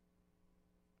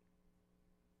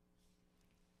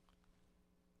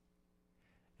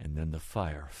 And then the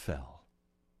fire fell.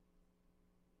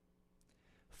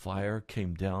 Fire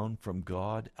came down from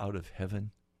God out of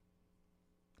heaven.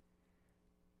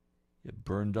 It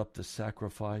burned up the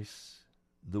sacrifice,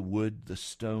 the wood, the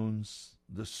stones,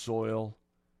 the soil,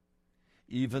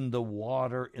 even the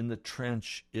water in the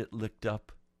trench it licked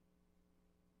up.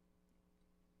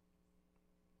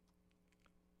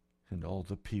 And all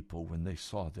the people, when they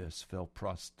saw this, fell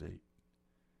prostrate,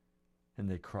 and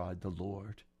they cried, the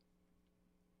Lord,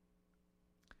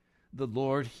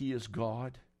 He is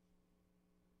God.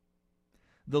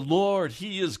 The Lord,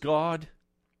 He is God.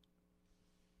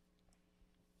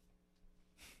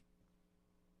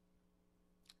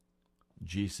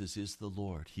 Jesus is the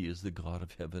Lord. He is the God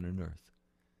of heaven and earth.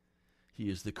 He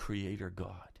is the Creator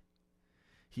God.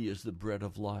 He is the bread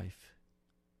of life.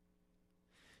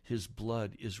 His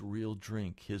blood is real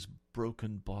drink. His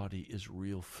broken body is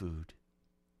real food.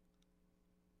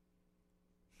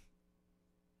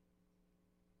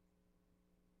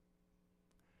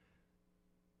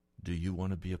 Do you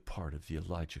want to be a part of the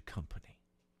Elijah company?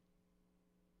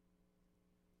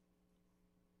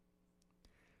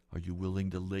 Are you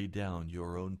willing to lay down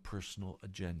your own personal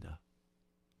agenda?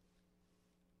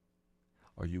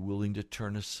 Are you willing to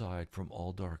turn aside from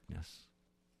all darkness?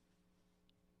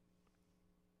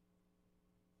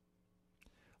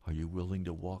 Are you willing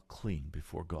to walk clean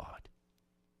before God?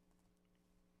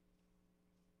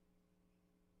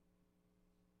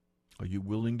 Are you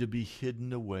willing to be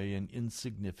hidden away and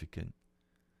insignificant,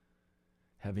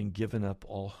 having given up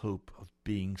all hope of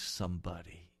being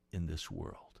somebody in this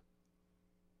world?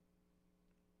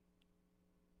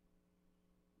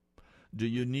 Do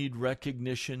you need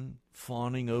recognition,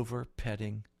 fawning over,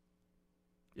 petting?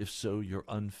 If so, you're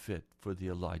unfit for the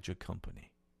Elijah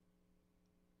company.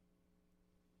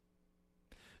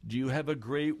 Do you have a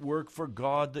great work for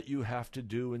God that you have to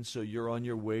do, and so you're on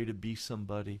your way to be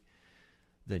somebody?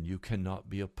 Then you cannot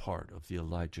be a part of the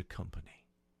Elijah company.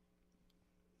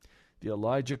 The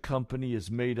Elijah company is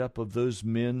made up of those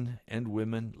men and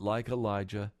women like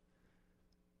Elijah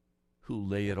who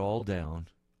lay it all down,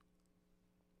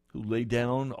 who lay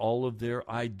down all of their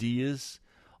ideas,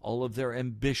 all of their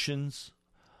ambitions,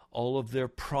 all of their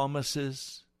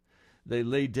promises. They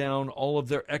lay down all of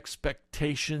their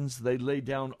expectations. They lay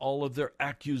down all of their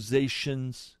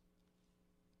accusations.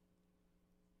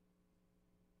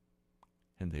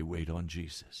 And they wait on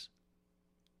Jesus.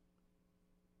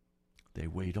 They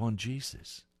wait on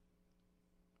Jesus.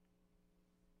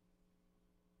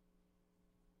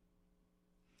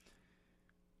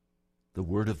 The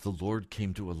word of the Lord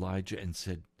came to Elijah and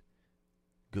said,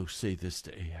 go say this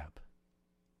to Ahab.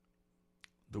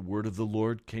 The word of the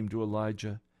Lord came to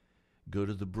Elijah, go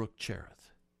to the brook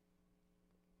Cherith.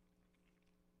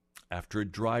 After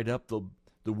it dried up,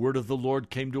 the word of the Lord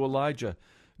came to Elijah,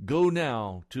 go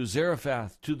now to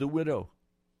Zarephath, to the widow.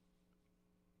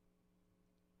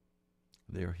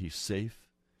 There he's safe.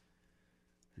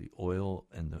 The oil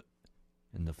and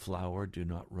the flour do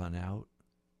not run out.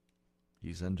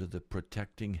 He's under the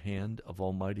protecting hand of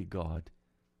Almighty God.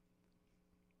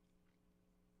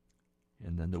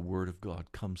 And then the word of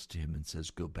God comes to him and says,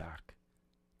 go back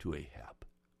to Ahab.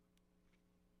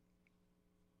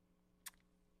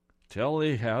 Tell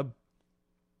Ahab,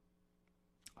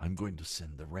 I'm going to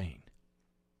send the rain.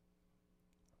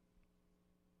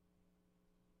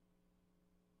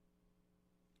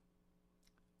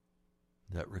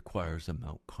 That requires a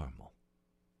Mount Carmel.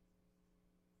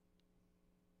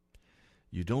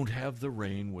 You don't have the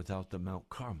rain without the Mount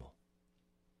Carmel.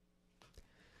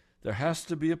 There has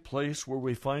to be a place where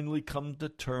we finally come to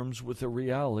terms with the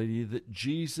reality that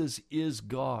Jesus is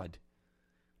God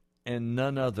and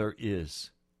none other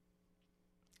is.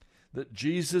 That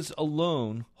Jesus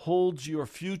alone holds your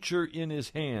future in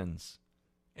his hands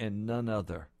and none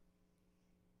other.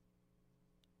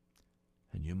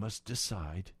 And you must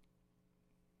decide,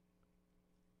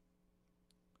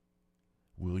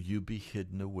 will you be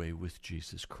hidden away with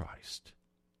Jesus Christ?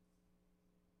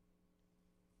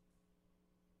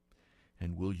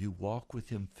 And will you walk with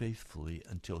him faithfully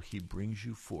until he brings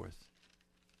you forth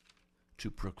to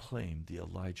proclaim the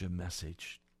Elijah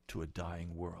message to a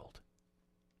dying world?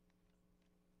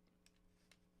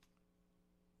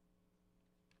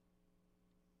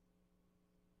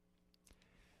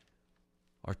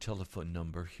 Our telephone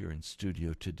number here in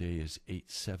studio today is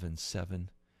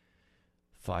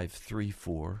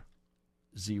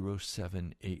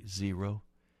 877-534-0780.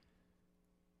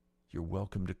 You're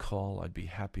welcome to call. I'd be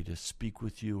happy to speak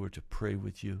with you or to pray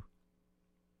with you.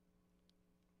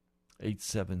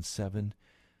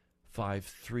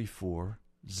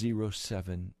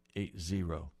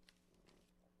 877-534-0780.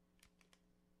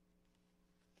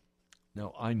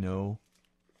 Now, I know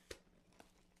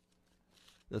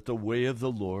that the way of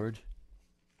the Lord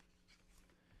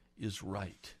is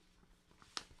right,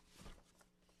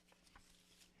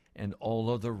 and all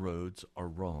other roads are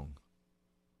wrong.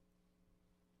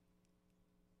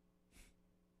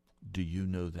 Do you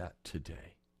know that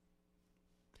today?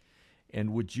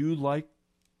 And would you like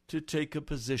to take a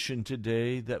position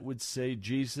today that would say,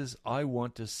 Jesus, I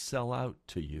want to sell out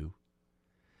to you.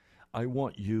 I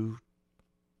want you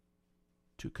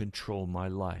to control my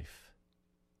life.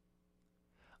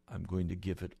 I'm going to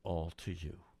give it all to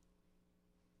you.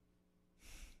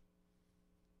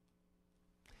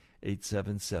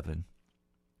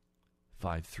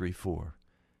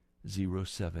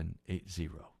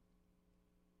 877-534-0780.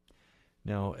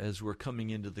 Now, as we're coming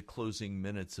into the closing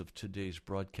minutes of today's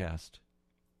broadcast,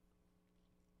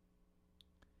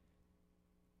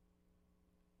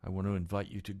 I want to invite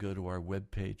you to go to our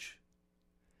webpage,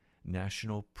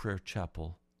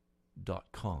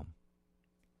 nationalprayerchapel.com.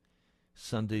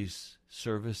 Sunday's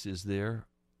service is there,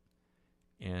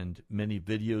 and many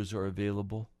videos are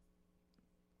available.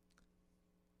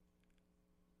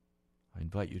 I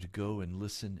invite you to go and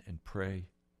listen and pray.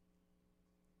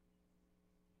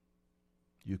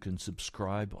 You can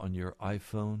subscribe on your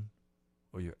iPhone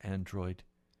or your Android.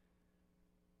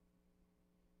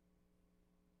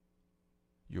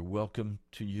 You're welcome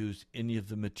to use any of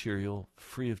the material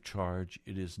free of charge.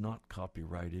 It is not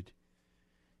copyrighted.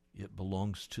 It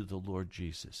belongs to the Lord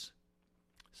Jesus.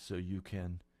 So you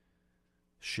can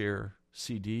share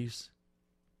CDs.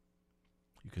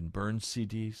 You can burn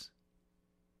CDs.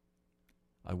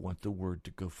 I want the word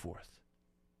to go forth.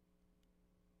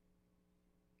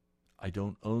 I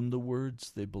don't own the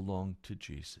words. They belong to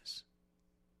Jesus.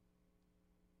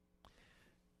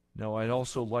 Now, I'd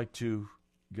also like to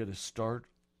get a start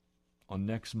on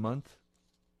next month.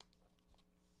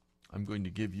 I'm going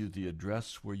to give you the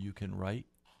address where you can write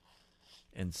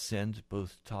and send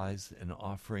both tithes and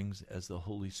offerings as the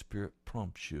Holy Spirit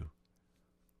prompts you.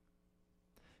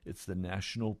 It's the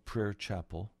National Prayer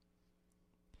Chapel,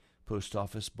 Post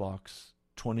Office Box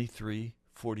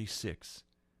 2346,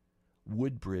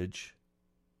 Woodbridge,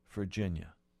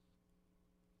 Virginia,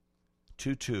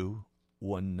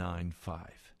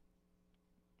 22195.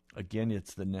 Again,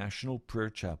 it's the National Prayer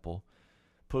Chapel,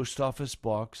 Post Office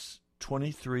Box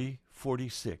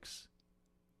 2346,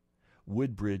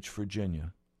 Woodbridge,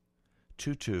 Virginia,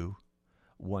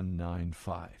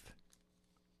 22195.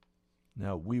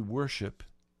 Now, we worship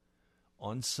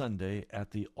on Sunday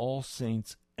at the All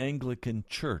Saints Anglican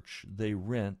Church. They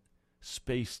rent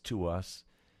space to us.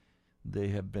 They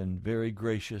have been very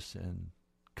gracious and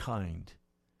kind,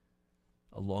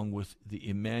 along with the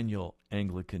Emmanuel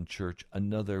Anglican Church,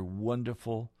 another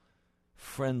wonderful,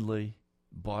 friendly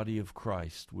body of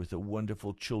Christ with a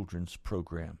wonderful children's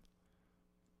program.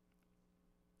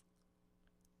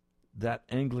 That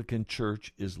Anglican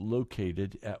Church is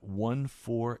located at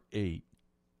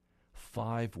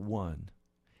 14851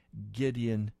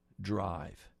 Gideon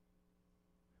Drive,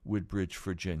 Woodbridge,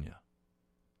 Virginia,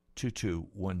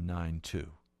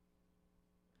 22192.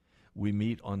 We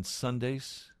meet on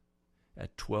Sundays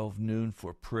at 12 noon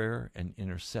for prayer and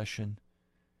intercession,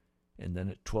 and then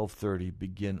at 12:30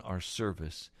 begin our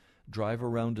service. Drive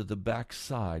around to the back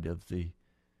side of the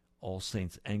All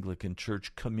Saints Anglican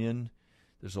Church. Come in.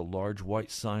 There's a large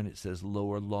white sign. It says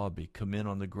lower lobby. Come in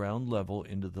on the ground level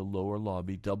into the lower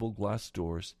lobby, double glass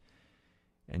doors,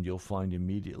 and you'll find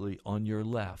immediately on your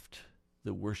left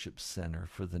the worship center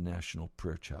for the National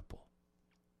Prayer Chapel.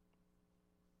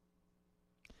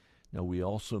 Now, we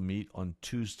also meet on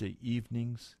Tuesday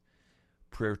evenings,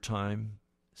 prayer time,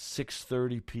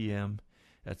 6:30 p.m.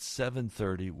 At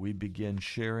 7:30, we begin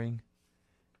sharing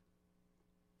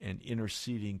and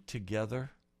interceding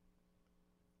together,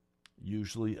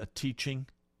 usually a teaching.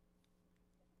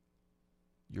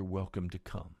 You're welcome to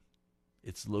come.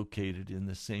 It's located in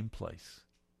the same place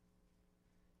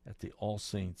at the All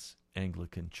Saints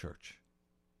Anglican Church.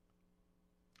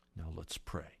 Now let's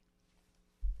pray.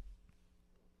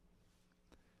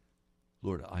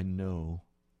 Lord, I know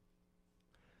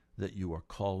that you are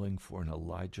calling for an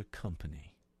Elijah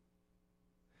company.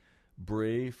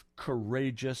 Brave,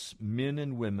 courageous men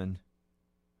and women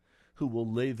who will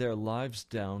lay their lives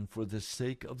down for the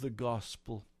sake of the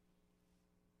gospel.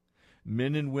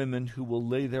 Men and women who will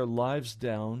lay their lives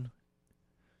down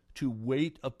to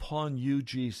wait upon you,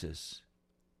 Jesus,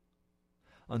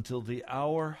 until the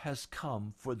hour has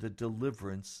come for the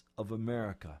deliverance of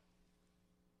America.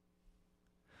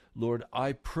 Lord,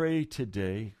 I pray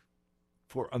today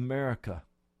for America.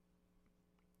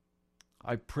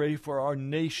 I pray for our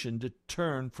nation to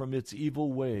turn from its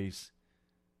evil ways.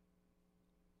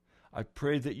 I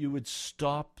pray that you would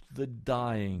stop the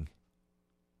dying,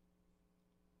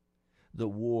 the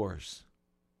wars,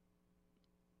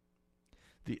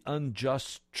 the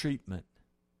unjust treatment.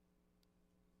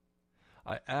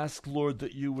 I ask, Lord,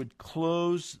 that you would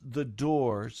close the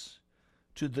doors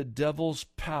to the devil's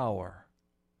power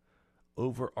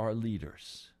over our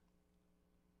leaders.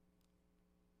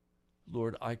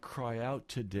 Lord, I cry out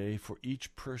today for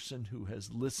each person who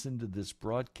has listened to this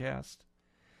broadcast.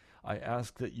 I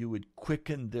ask that you would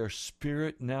quicken their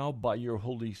spirit now by your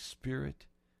Holy Spirit,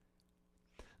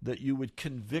 that you would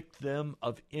convict them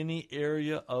of any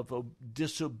area of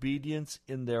disobedience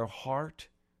in their heart,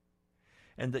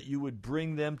 and that you would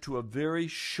bring them to a very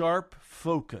sharp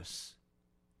focus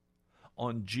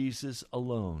on Jesus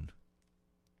alone.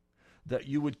 That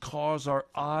you would cause our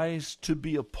eyes to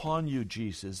be upon you,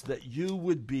 Jesus, that you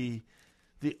would be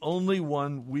the only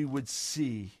one we would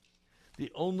see,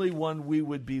 the only one we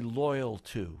would be loyal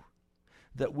to,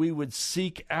 that we would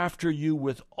seek after you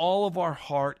with all of our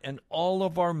heart and all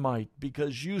of our might,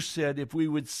 because you said if we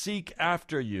would seek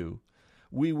after you,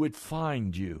 we would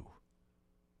find you.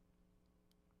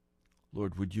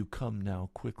 Lord, would you come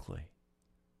now quickly?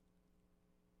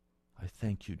 I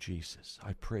thank you, Jesus.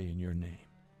 I pray in your name.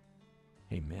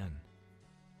 Amen.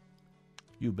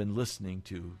 You've been listening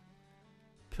to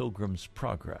Pilgrim's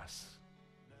Progress.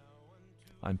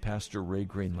 I'm Pastor Ray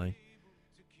Greenley,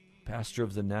 pastor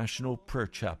of the National Prayer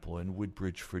Chapel in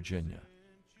Woodbridge, Virginia.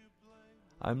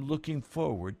 I'm looking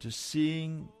forward to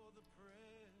seeing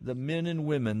the men and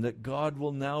women that God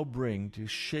will now bring to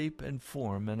shape and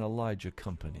form an Elijah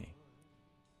company.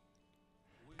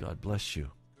 God bless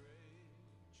you.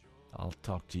 I'll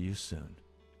talk to you soon.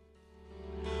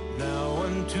 Now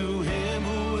unto him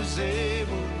who is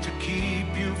able to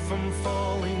keep you from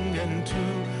falling and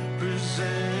to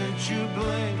present you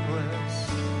blameless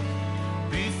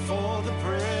before the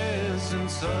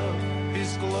presence of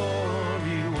his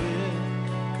glory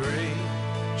with great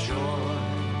joy,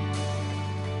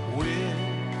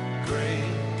 with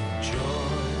great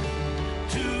joy.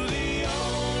 To the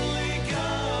only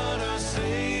God our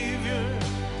Savior,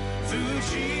 through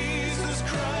Jesus